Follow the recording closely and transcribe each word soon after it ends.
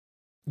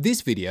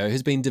This video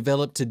has been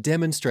developed to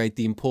demonstrate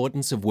the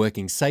importance of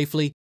working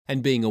safely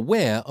and being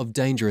aware of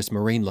dangerous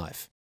marine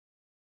life.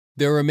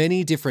 There are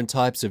many different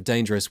types of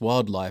dangerous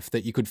wildlife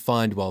that you could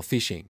find while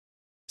fishing.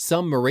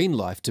 Some marine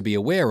life to be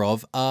aware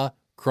of are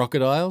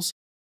crocodiles,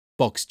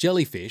 box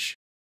jellyfish,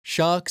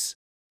 sharks,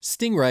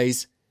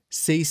 stingrays,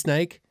 sea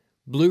snake,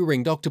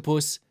 blue-ringed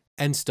octopus,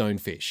 and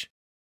stonefish.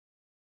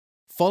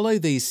 Follow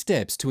these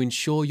steps to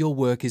ensure your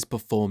work is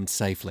performed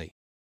safely.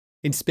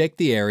 Inspect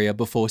the area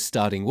before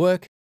starting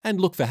work and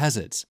look for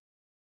hazards.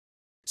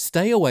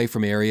 Stay away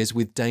from areas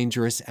with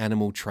dangerous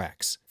animal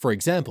tracks, for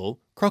example,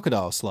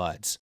 crocodile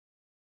slides.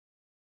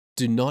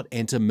 Do not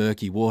enter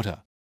murky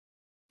water.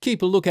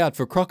 Keep a lookout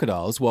for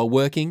crocodiles while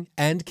working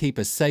and keep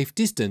a safe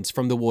distance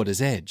from the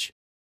water's edge.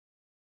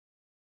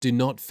 Do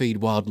not feed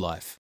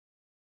wildlife.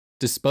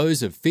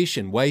 Dispose of fish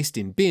and waste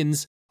in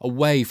bins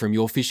away from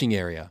your fishing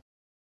area.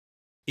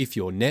 If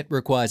your net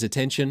requires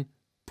attention,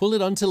 pull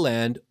it onto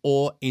land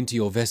or into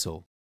your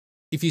vessel.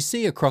 If you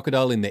see a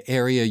crocodile in the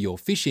area you're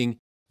fishing,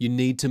 you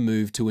need to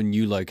move to a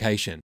new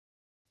location.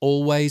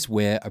 Always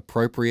wear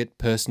appropriate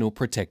personal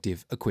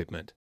protective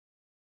equipment.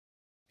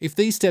 If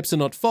these steps are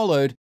not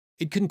followed,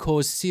 it can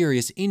cause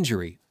serious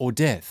injury or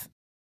death.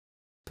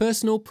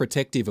 Personal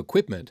protective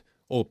equipment,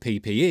 or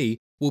PPE,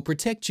 will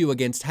protect you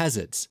against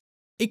hazards.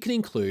 It can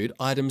include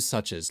items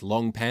such as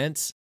long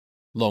pants,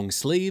 long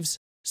sleeves,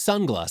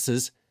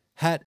 sunglasses,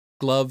 hat,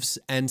 gloves,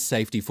 and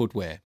safety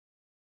footwear.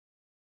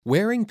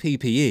 Wearing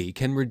PPE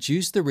can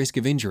reduce the risk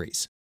of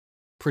injuries.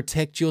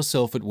 Protect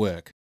yourself at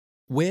work.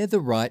 Wear the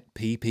right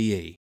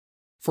PPE.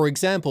 For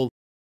example,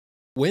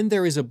 when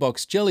there is a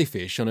box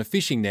jellyfish on a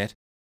fishing net,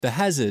 the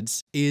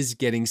hazards is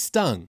getting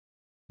stung,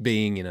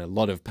 being in a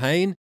lot of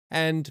pain,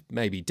 and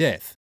maybe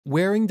death.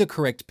 Wearing the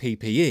correct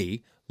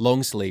PPE,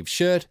 long sleeve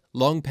shirt,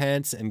 long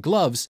pants, and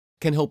gloves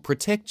can help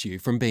protect you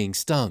from being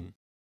stung.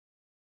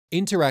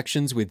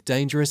 Interactions with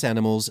dangerous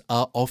animals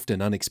are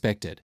often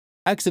unexpected.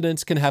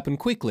 Accidents can happen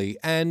quickly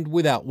and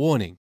without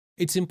warning.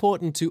 It's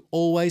important to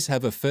always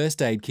have a first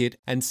aid kit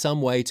and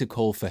some way to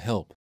call for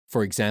help,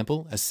 for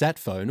example, a sat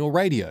phone or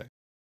radio.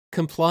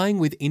 Complying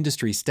with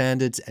industry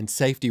standards and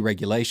safety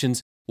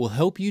regulations will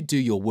help you do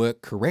your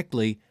work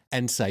correctly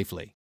and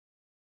safely.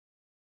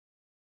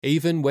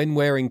 Even when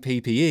wearing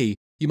PPE,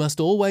 you must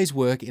always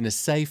work in a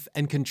safe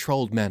and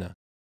controlled manner.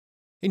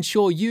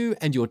 Ensure you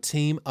and your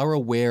team are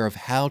aware of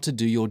how to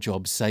do your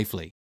job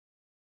safely.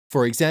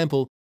 For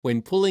example,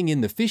 when pulling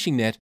in the fishing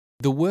net,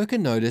 the worker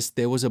noticed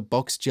there was a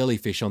box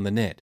jellyfish on the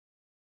net.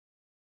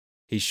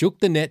 He shook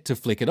the net to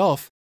flick it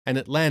off and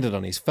it landed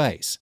on his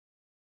face.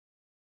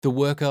 The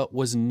worker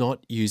was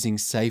not using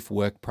safe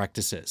work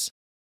practices.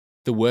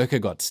 The worker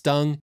got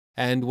stung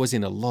and was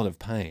in a lot of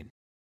pain.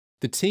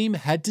 The team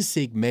had to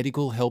seek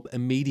medical help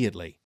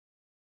immediately.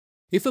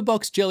 If a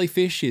box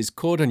jellyfish is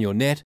caught on your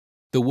net,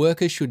 the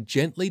worker should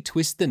gently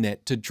twist the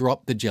net to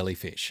drop the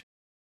jellyfish.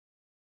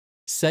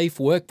 Safe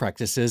work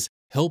practices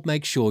help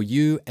make sure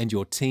you and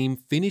your team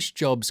finish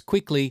jobs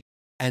quickly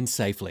and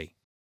safely.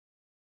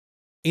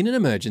 In an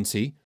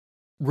emergency,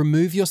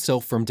 remove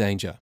yourself from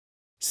danger.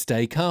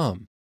 Stay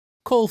calm.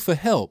 Call for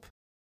help.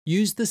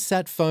 Use the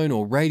sat phone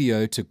or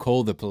radio to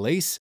call the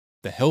police,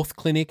 the health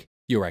clinic,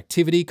 your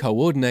activity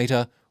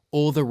coordinator,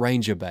 or the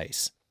ranger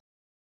base.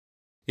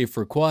 If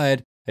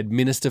required,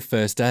 administer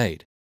first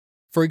aid.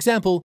 For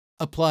example,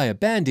 apply a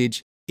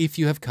bandage if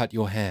you have cut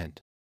your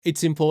hand.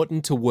 It's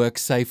important to work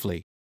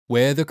safely,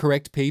 wear the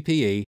correct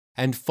PPE,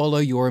 and follow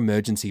your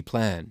emergency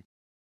plan.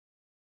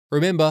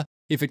 Remember,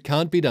 if it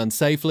can't be done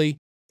safely,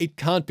 it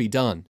can't be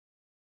done.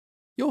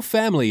 Your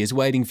family is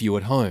waiting for you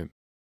at home.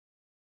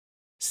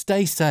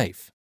 Stay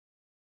safe.